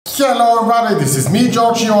Hello everybody, this is me,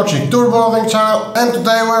 Georgie Turbo Loading Channel, and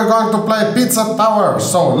today we're going to play Pizza Tower.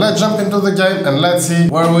 So let's jump into the game and let's see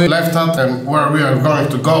where we left at and where we are going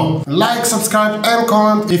to go. Like, subscribe and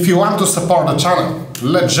comment if you want to support the channel.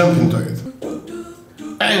 Let's jump into it.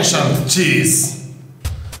 Ancient cheese.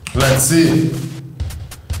 Let's see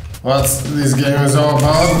what this game is all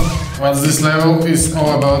about. What this level is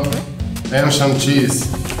all about. Ancient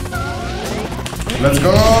cheese. Let's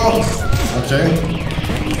go. Okay.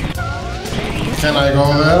 Can I go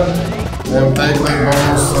there and take the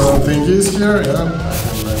bonus thingies here? Yeah,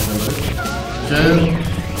 okay.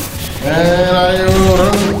 And I will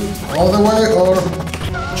run all the way, or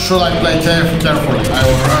should I play carefully? I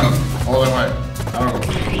will run all the way. I don't know.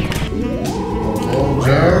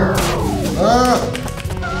 Okay, jump.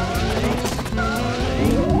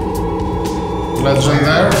 Let's jump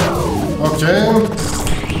there. Okay.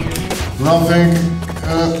 Nothing.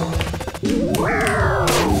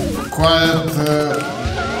 Quiet.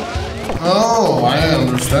 Oh, I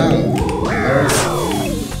understand. There's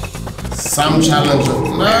some challenge.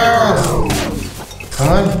 No! Come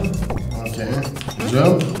on. Okay.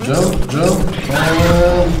 Jump.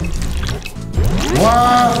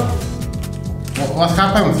 And what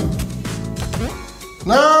happened?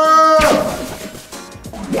 No!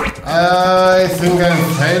 I think I'm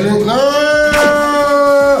failing. No!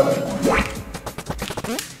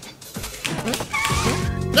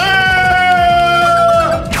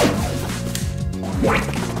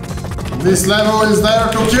 This level is there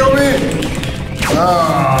to kill me!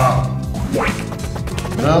 Ah!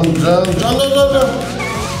 Jump!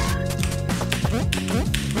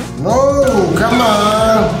 No! Come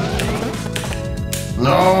on!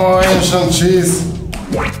 No, ancient cheese!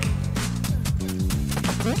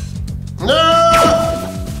 No!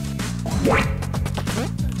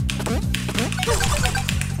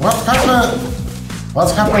 What happened?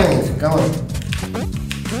 What's happening? Come on.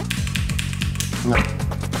 No.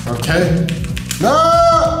 Okay. No!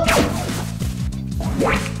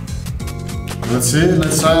 Let's see,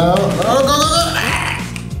 let's try now. No, go!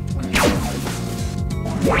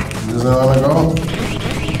 Doesn't wanna go.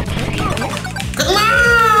 Come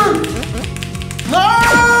on! No!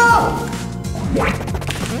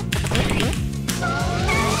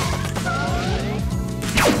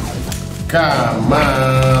 Come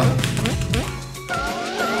on!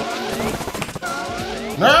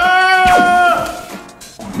 No!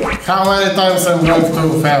 How many times I'm going to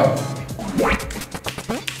fail?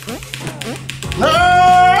 No!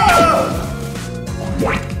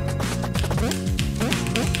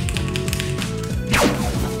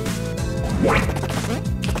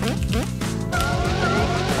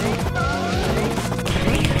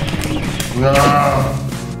 No!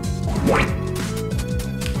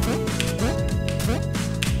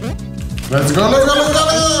 Let's go!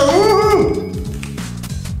 Woo-hoo!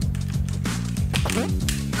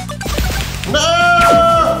 No!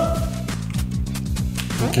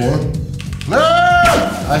 Okay. No!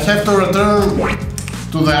 I have to return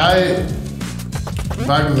to the eye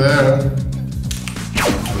back there.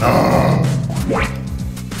 No!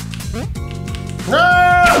 No!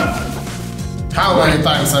 How many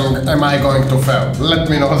times am I going to fail? Let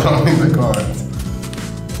me know down in the comments.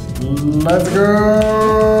 Let's go!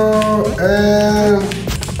 And...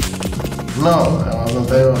 no, I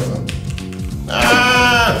wasn't able to.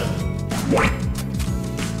 Ah!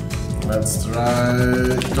 Let's try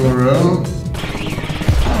to run.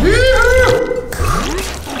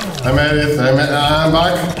 I made it. I'm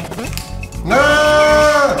back. No!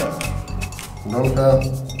 Don't fail.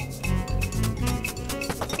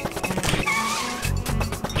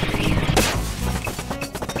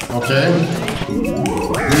 Okay.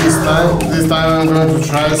 This time I'm going to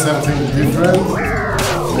try something different,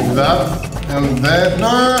 like that, and then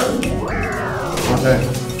no. Okay.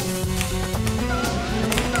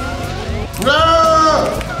 No!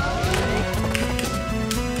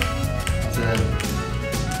 Okay.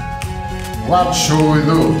 What should we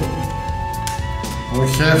do? We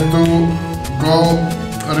have to go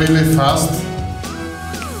really fast.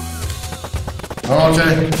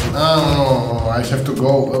 Okay. Oh, I have to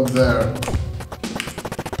go up there.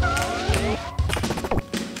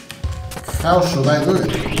 How should I do it?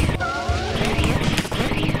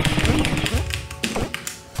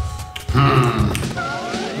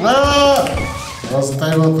 No! Wasn't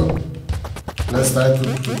able to. Let's try to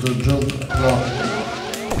jump. No.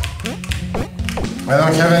 I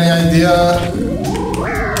don't have any idea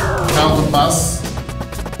how to pass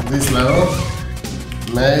this level.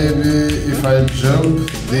 Maybe if I jump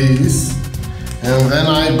this and then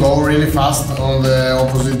I go really fast on the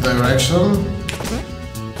opposite direction.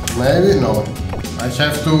 Maybe? No. I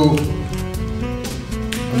have to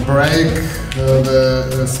break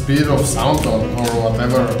the speed of sound or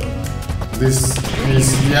whatever this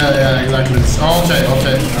is. Yeah, exactly. Okay,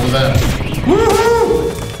 I'm there.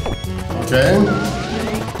 Woohoo! Okay.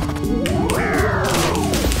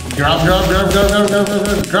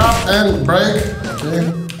 Grab and break. Okay.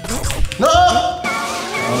 No! I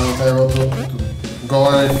wasn't able to go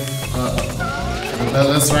any.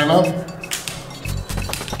 Let's try now.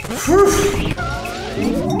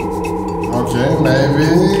 Okay, maybe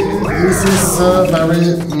this is very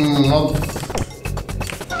not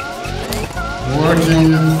working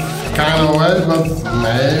kind of way, but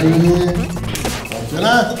maybe. Okay,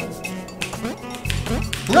 nah.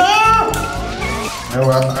 No! I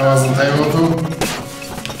wasn't able to.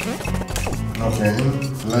 Okay,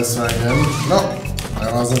 let's try again. No, I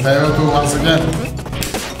wasn't able to once again.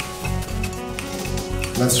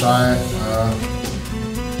 Let's try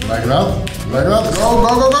like that. Go!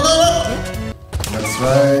 Let's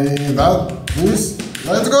try that, please.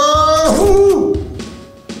 Let's go! Woo!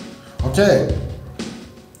 Okay.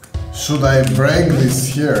 Should I break this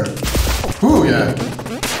here? Ooh, yeah.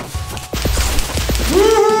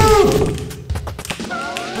 Woo!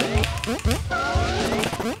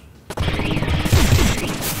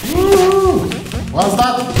 What's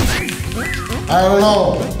that? I don't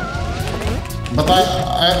know. But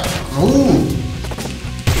ooh.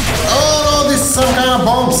 Oh no, this is some kind of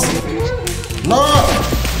bombs. No!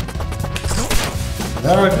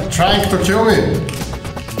 They're trying to kill me.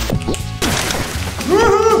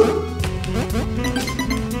 Woohoo!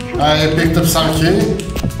 I picked up some key.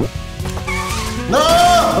 No!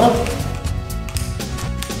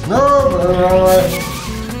 No! Wrong way.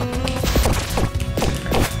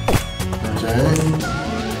 Okay.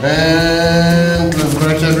 And let's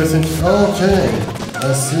break everything. Okay.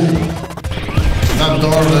 Let's see. That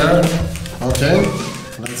door there. Okay.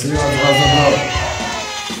 Let's see what was the door.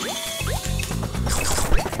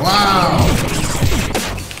 Wow!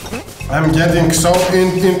 I'm getting so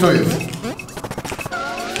into it.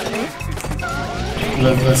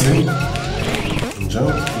 Let's see.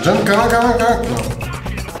 Jump, come on.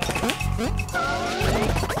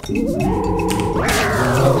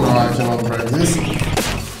 No, I cannot break this.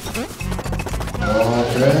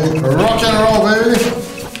 Okay, rock and roll, baby.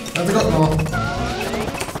 Let's go. No.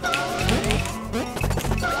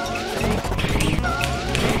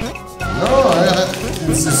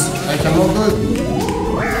 I cannot do it.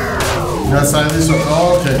 Yes, I this one.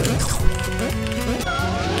 Okay.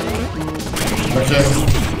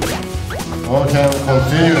 Okay, I'm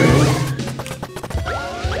continuing.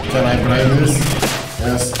 Can I break this?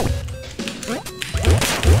 Yes.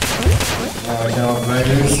 No, I cannot break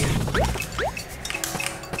this.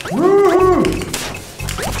 Woohoo!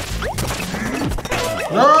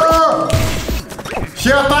 No! He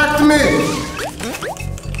attacked me!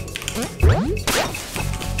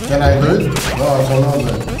 Can I do it? No, I cannot do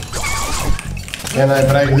it. Can I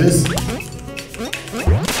break this?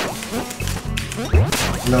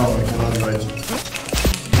 No, I cannot break it.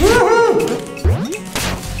 Woohoo! Okay.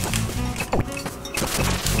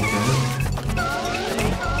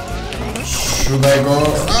 Should I go?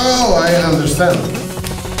 Oh, I understand.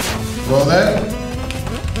 Go there?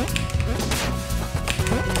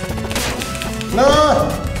 No!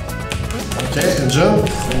 Okay, jump.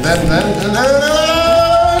 Then.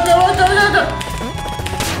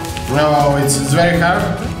 No, it's very hard.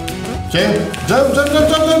 Okay, jump.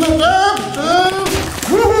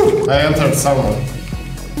 Woohoo! I entered someone.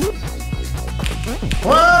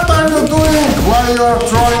 What are you doing while you are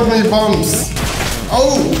throwing me bombs?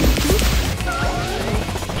 Oh!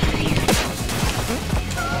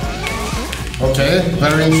 Okay,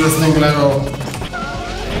 very interesting level.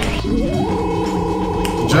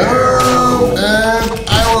 Jump, and I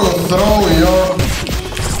will throw your...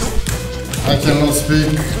 I cannot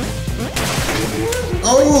speak.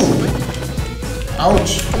 Oh!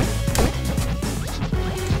 Ouch!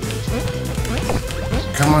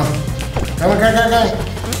 Come on.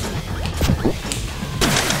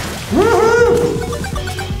 Woohoo!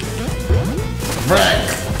 Break!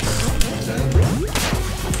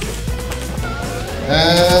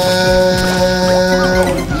 And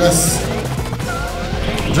yes.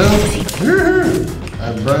 Jump. Woohoo! I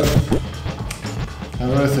break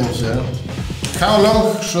everything here. How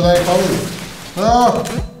long should I hold it? Oh.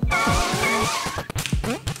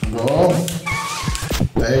 Go.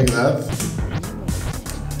 Take that.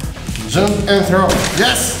 Jump and throw.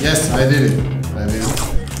 Yes, I did it.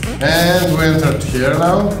 And we entered here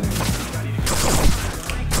now.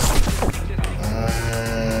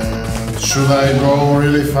 And should I go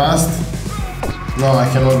really fast? No, I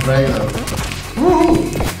cannot break that.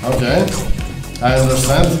 Okay, I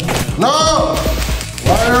understand. No!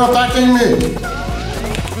 Why are you attacking me?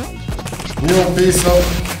 You piece of...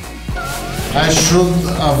 I should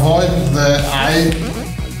avoid the eye,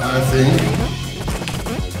 I think.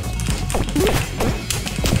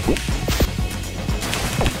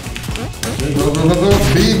 Okay, go, go, go, go.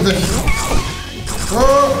 Beat the...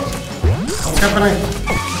 Oh! What's happening?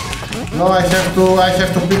 No, I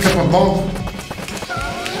have to pick up a bomb.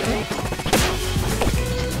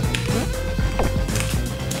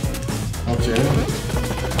 Okay.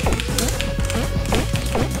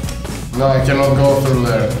 No, I cannot go through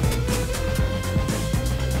there.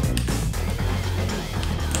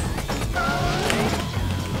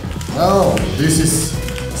 Oh, this is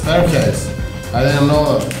staircase. I didn't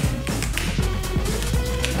know that.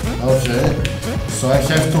 Okay. So I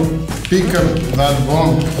have to pick up that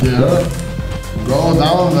bomb here, go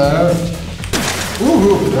down there,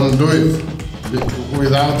 and do it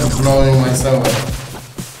without blowing myself up.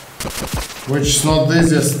 Which is not the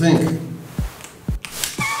easiest thing.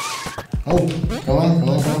 Oh, come on, come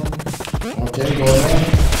on, come on. Okay, go there.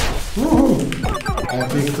 Woohoo! I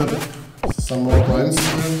picked up some more points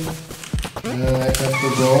here. And I have to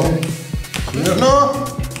go here. No!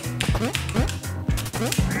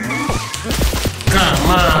 Come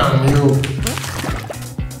on, you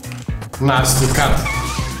nasty cat.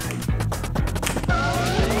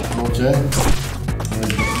 Okay.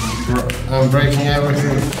 I'm breaking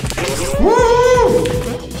everything. Woo!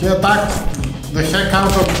 He attacked the heck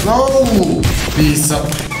out of... No! Piece of... I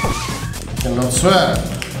cannot swear.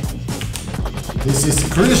 This is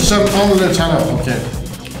Christian only channel. Okay.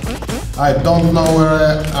 I don't know where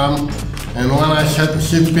I am. And when I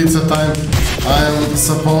hit pizza time, I am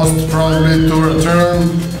supposed probably to return.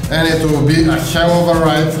 And it will be a hell of a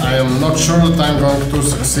ride. I am not sure that I'm going to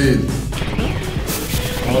succeed.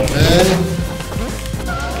 Okay.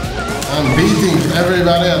 I'm beating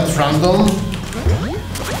everybody at random.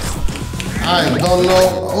 I don't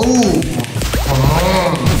know. Oh, come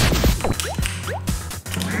on!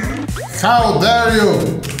 How dare you!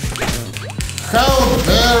 How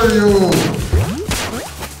dare you!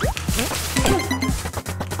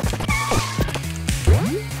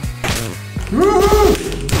 Woohoo!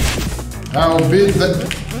 I'll beat the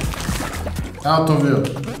out of you.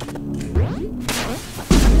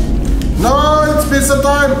 No, it's pizza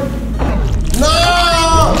time! No!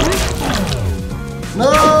 No!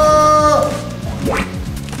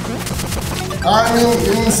 I'm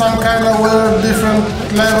in some kind of weird different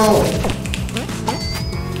level.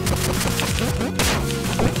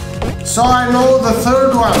 So I know the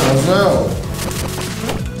third one as well.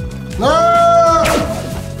 No!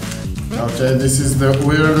 Okay, this is the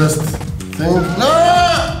weirdest thing. No!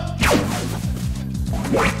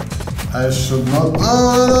 I should not.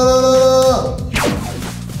 No!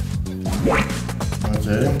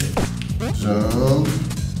 Okay. Jump.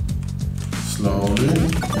 Slowly.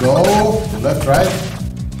 Go. Left, right.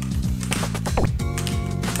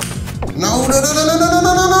 No, no, no, no, no, no, no,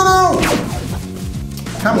 no, no, no!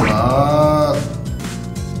 Come on.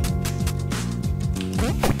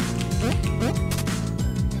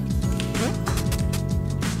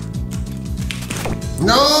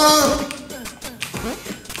 No!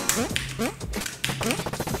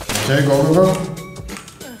 Okay, go, go, go.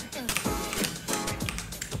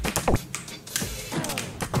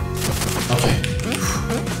 Okay.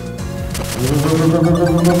 Go, go, go, go, go,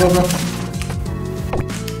 go, go, go.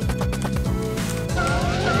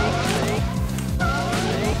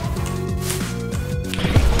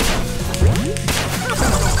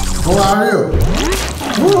 Who are you?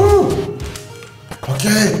 Woohoo!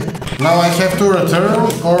 Okay, now I have to return,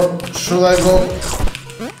 or should I go?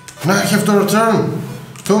 No, I have to return.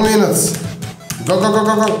 2 minutes. Go, go, go,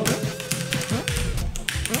 go, go.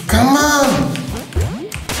 Come on!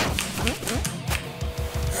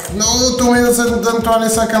 No, 2 minutes and then 20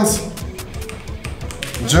 seconds.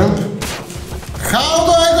 Jump. How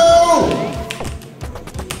do I go?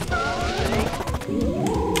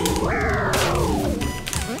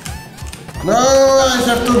 No, I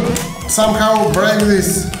have to somehow break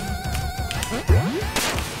this.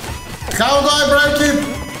 How do I break it?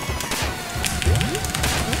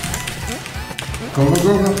 Go, go,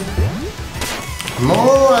 go, go. No,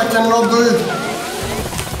 I cannot do it.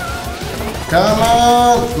 Come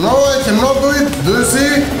on. No, I cannot do it. Do you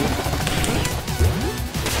see?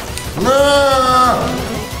 No.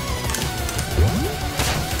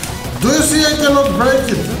 Do you see I cannot break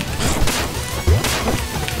it?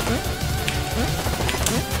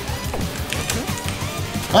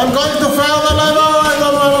 I'm going to fail the level! I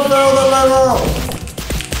don't want to fail the level!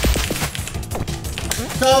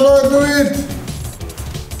 How do I do it?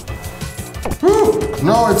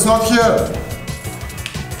 No, it's not here.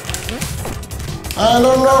 I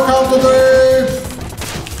don't know how to do it.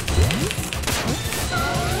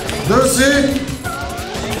 Do you see?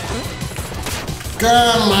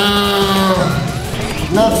 Come on.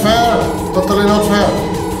 Not fair. Totally not fair.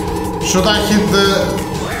 Should I hit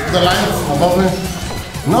the light above me?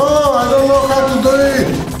 No, I don't know how to do it.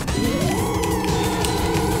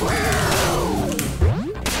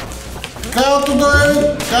 How to do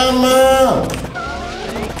it? Come on.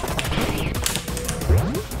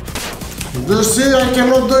 Do you see? I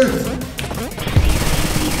cannot do it.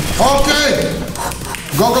 Okay.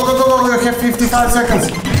 Go, go, go, go, go. We have 55 seconds.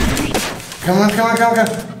 Come on, come on, come on, come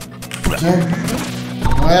on. Okay.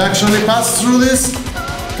 I actually passed through this.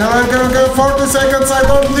 Come on, come on, come on. 40 seconds. I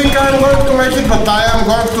don't think I'm going to make it, but I am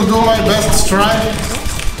going to do my best try.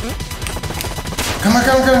 Come on,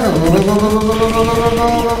 come on, come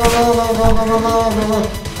on.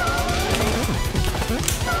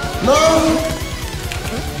 No!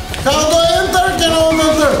 How do I enter? Cannot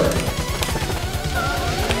enter!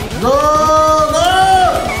 Go! Go!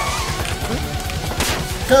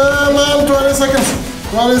 Come on, 20 seconds!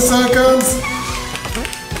 20 seconds!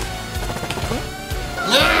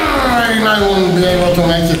 I won't be able to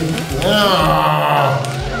make it.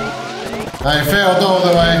 I failed all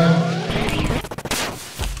the way.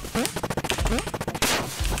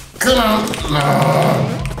 Come on! No!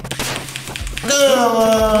 Come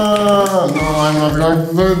on! No, I'm not going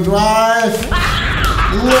to do it right!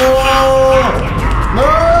 No! No!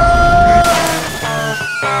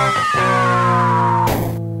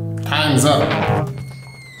 Time's up.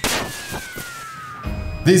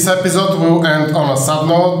 This episode will end on a sad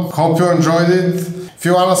note. Hope you enjoyed it. If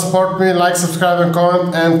you wanna support me, like, subscribe and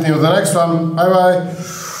comment, and till the next one. Bye bye!